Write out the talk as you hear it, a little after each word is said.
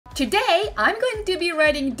Today, I'm going to be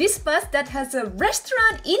riding this bus that has a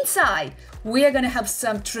restaurant inside. We are gonna have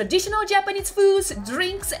some traditional Japanese foods,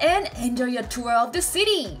 drinks, and enjoy a tour of the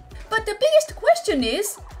city. But the biggest question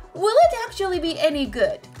is, will it actually be any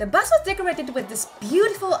good? The bus was decorated with this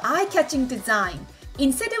beautiful eye-catching design.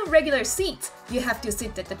 Instead of regular seats, you have to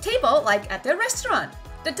sit at the table like at a restaurant.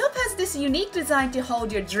 The top has this unique design to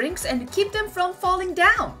hold your drinks and keep them from falling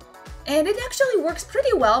down. And it actually works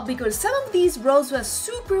pretty well because some of these rows were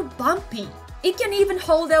super bumpy. It can even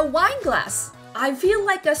hold a wine glass. I feel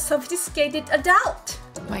like a sophisticated adult.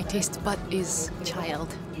 My taste bud is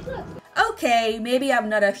child. Okay, maybe I'm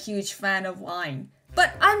not a huge fan of wine,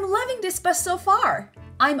 but I'm loving this bus so far.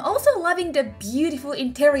 I'm also loving the beautiful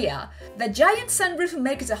interior. The giant sunroof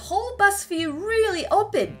makes the whole bus feel really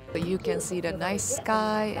open. You can see the nice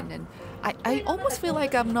sky, and then I almost feel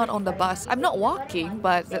like I'm not on the bus. I'm not walking,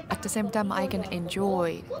 but at the same time I can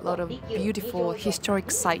enjoy a lot of beautiful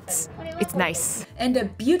historic sites. It's nice. And the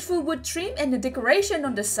beautiful wood trim and the decoration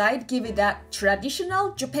on the side give it that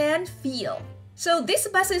traditional Japan feel. So this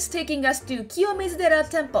bus is taking us to Kiyomizu-dera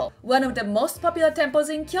Temple, one of the most popular temples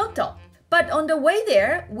in Kyoto. But on the way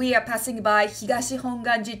there, we are passing by Higashi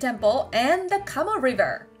Honganji Temple and the Kamo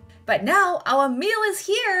River. But now our meal is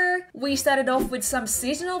here! We started off with some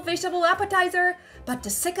seasonal vegetable appetizer, but the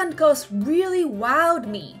second course really wowed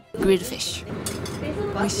me. Grilled fish.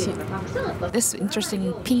 Oishi. This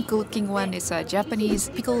interesting pink looking one is a Japanese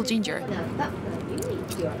pickled ginger.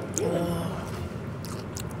 Oh,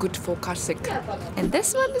 good for classic. And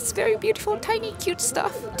this one is very beautiful, tiny, cute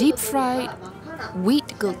stuff. Deep fried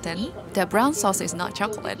wheat gluten. The brown sauce is not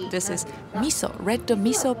chocolate. This is miso, red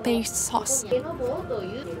miso paste sauce.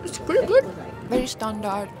 It's pretty good. Very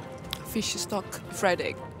standard fish stock fried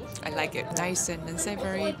egg. I like it. Nice and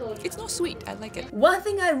savory. It's not sweet. I like it. One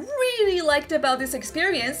thing I really liked about this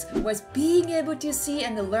experience was being able to see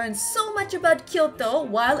and learn so much about Kyoto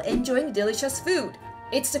while enjoying delicious food.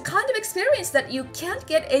 It's the kind of experience that you can't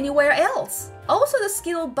get anywhere else. Also, the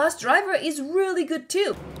skilled bus driver is really good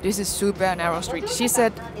too. This is super narrow street. She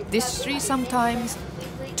said this street sometimes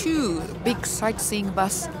two big sightseeing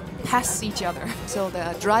bus pass each other. So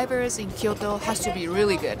the drivers in Kyoto has to be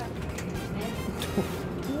really good.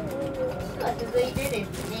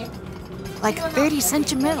 Like 30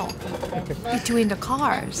 centimeter between the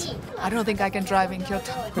cars. I don't think I can drive in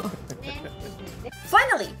Kyoto.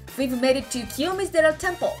 Finally, we've made it to Kiyomizu-dera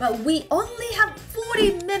Temple, but we only have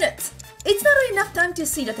 40 minutes. It's not enough time to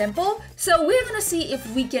see the temple, so we're gonna see if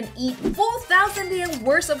we can eat 4,000 yen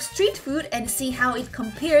worth of street food and see how it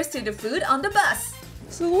compares to the food on the bus.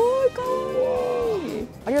 So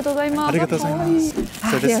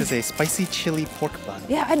this is a spicy chili pork bun.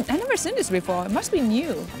 Yeah, I've never seen this before. It must be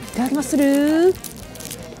new.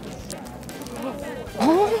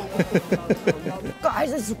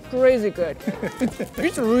 Guys, it's crazy good.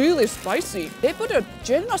 It's really spicy. They put a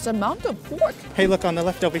generous amount of pork. Hey, look on the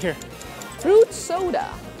left over here. Fruit soda.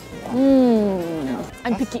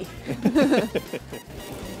 I'm picky.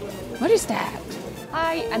 What is that?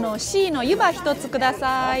 はい、C の湯葉一つくだ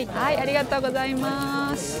さい。はい、ありがとうござい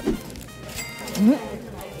ます。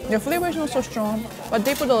The flavor is not so strong, but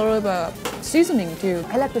they put a little bit of seasoning too.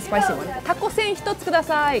 I like the spicy one. タコせん一つくだ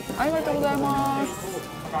さい。ありがとうございます。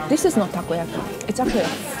This is not takoyaki. It's actually a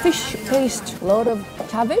fish paste. A lot of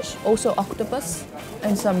cabbage, also octopus,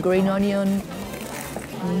 and some green onion.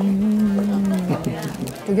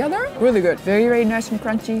 Together, really good. Very, very nice and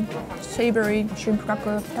crunchy, savory shrimp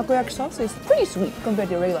cracker. Takoyaki sauce is pretty sweet compared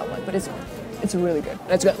to the regular one, but it's really good.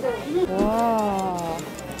 Let's go. Wow.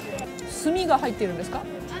 炭が入ってるんですか?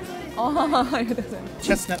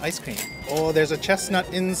 Chestnut ice cream. Oh, there's a chestnut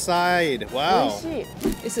inside. Wow.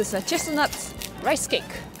 This is a chestnut rice cake.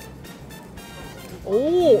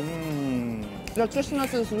 Oh, the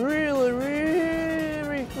chestnut is really,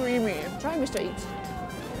 really creamy. Try, Mr. Eats.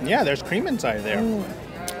 Yeah, there's cream inside there.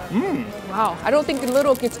 Wow, I don't think the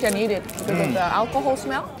little kids can eat it because of the alcohol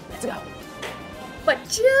smell. Let's go. But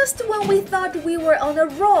just when we thought we were on a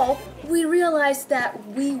roll, we realized that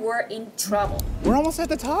we were in trouble. We're almost at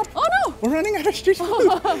the top. Oh no! We're running out of street food.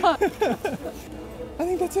 I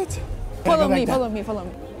think that's it. Follow me, follow me, follow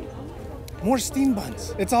me. More steam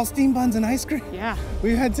buns. It's all steam buns and ice cream. Yeah.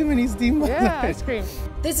 We've had too many steam buns. Yeah, ice cream.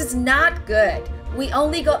 This is not good. We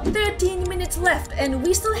only got 13 minutes left and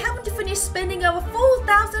we still haven't finished spending our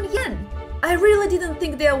 4,000 yen. I really didn't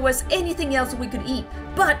think there was anything else we could eat,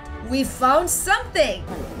 but we found something.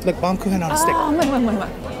 Look, baumkuchen on a stick.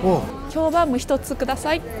 Whoa. 今日はもう一つくだ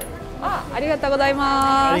さい。ありがとうござい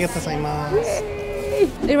ます。ありがとうございます。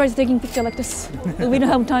Everybody's taking picture like this. We don't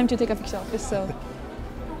have time to take a picture like this, so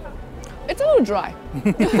it's a little dry.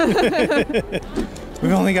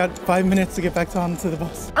 We've only got 5 minutes to get back onto the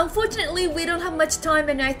bus. Unfortunately, we don't have much time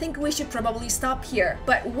and I think we should probably stop here.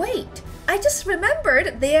 But wait, I just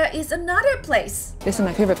remembered there is another place. This is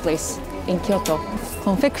my favorite place in Kyoto.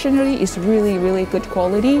 Confectionery is really, really good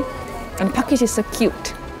quality, and the package is so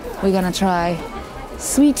cute. We're gonna try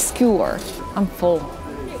sweet skewer. I'm full.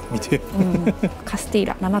 Me too. カスティー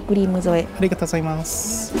ラ生クリーム添え。ありがとうございま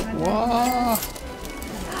す。わー。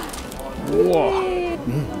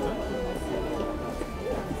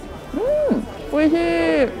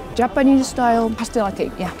Japanese style pastilla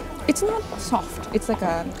cake. Yeah, it's not soft. It's like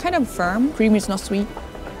a kind of firm. Cream is not sweet.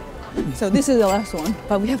 So this is the last one,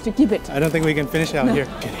 but we have to keep it. I don't think we can finish out here.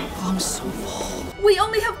 Oh, I'm so full. We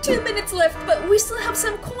only have 2 minutes left, but we still have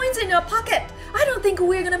some coins in our pocket. I don't think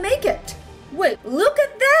we're gonna make it. Wait, look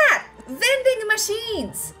at that! Vending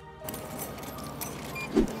machines!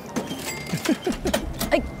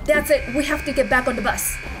 That's it, we have to get back on the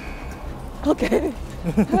bus. Okay.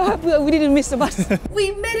 We didn't miss the bus. We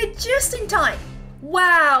made it just in time.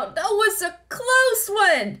 Wow, that was a close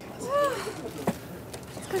one.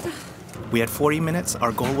 We had 40 minutes.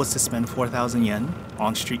 Our goal was to spend 4,000 yen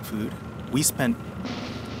on street food. We spent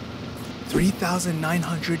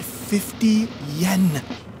 3,950 yen.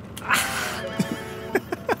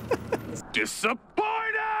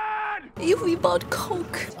 Disappointed! If we bought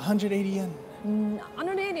Coke. 180 yen.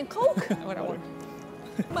 Underneath Coke? Whatever.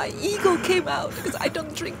 My ego came out because I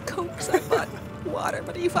don't drink Coke, so I bought water.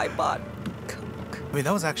 But if I bought Coke... I mean,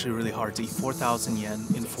 that was actually really hard to eat 4,000 yen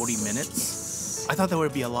in 40 minutes. I thought there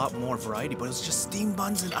would be a lot more variety, but it was just steamed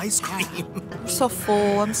buns and ice cream. I'm so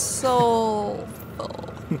full. I'm so full.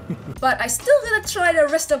 But I still gotta try the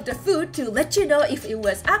rest of the food to let you know if it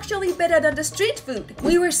was actually better than the street food.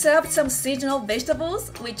 We were served some seasonal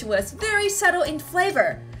vegetables, which was very subtle in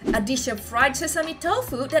flavor. A dish of fried sesame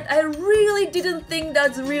tofu that I really didn't think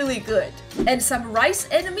that's really good. And some rice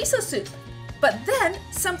and miso soup. But then,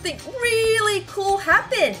 something really cool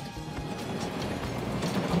happened.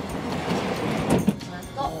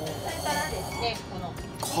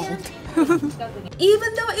 Cold.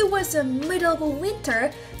 Even though it was the middle of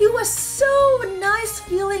winter, it was so nice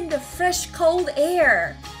feeling the fresh cold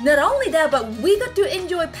air. Not only that, but we got to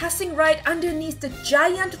enjoy passing right underneath the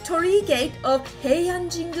giant torii gate of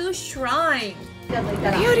Heian Jingu Shrine.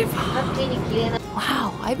 Beautiful!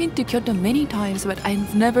 Wow, I've been to Kyoto many times, but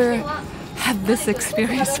I've never had this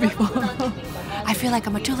experience before. I feel like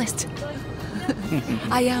I'm a tourist.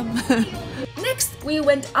 I am. Next, we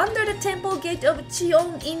went under the temple gate of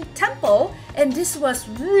Chion-in Temple, and this was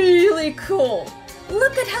really cool.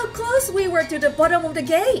 Look at how close we were to the bottom of the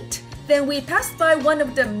gate. Then we passed by one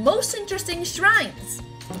of the most interesting shrines.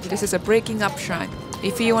 This is a breaking up shrine.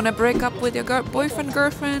 If you want to break up with your boyfriend,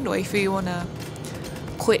 girlfriend, or if you want to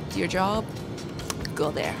quit your job,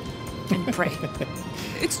 go there and pray.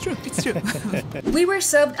 It's true, it's true. We were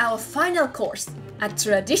served our final course, a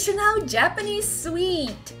traditional Japanese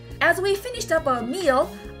sweet. As we finished up our meal,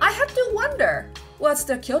 I had to wonder, was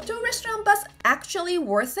the Kyoto restaurant bus actually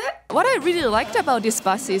worth it? What I really liked about this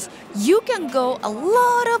bus is you can go a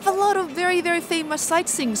lot of very, very famous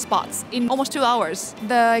sightseeing spots in almost 2 hours.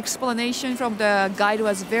 The explanation from the guide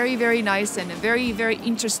was very, very nice and very, very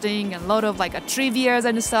interesting, and a lot of like trivias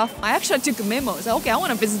and stuff. I actually took memos. Okay, I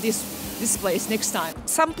want to visit this place next time.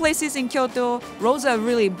 Some places in Kyoto, roads are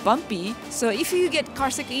really bumpy, so if you get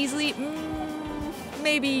carsick easily,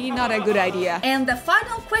 maybe not a good idea. And the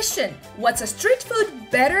final question, was a street food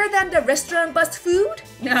better than the restaurant bus food?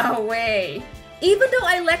 No way! Even though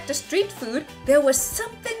I liked the street food, there was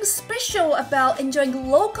something special about enjoying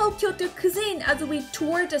local Kyoto cuisine as we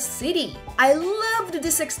toured the city. I loved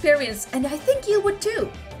this experience and I think you would too.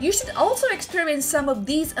 You should also experience some of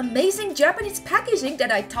these amazing Japanese packaging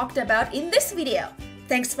that I talked about in this video.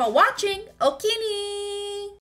 Thanks for watching! Okini!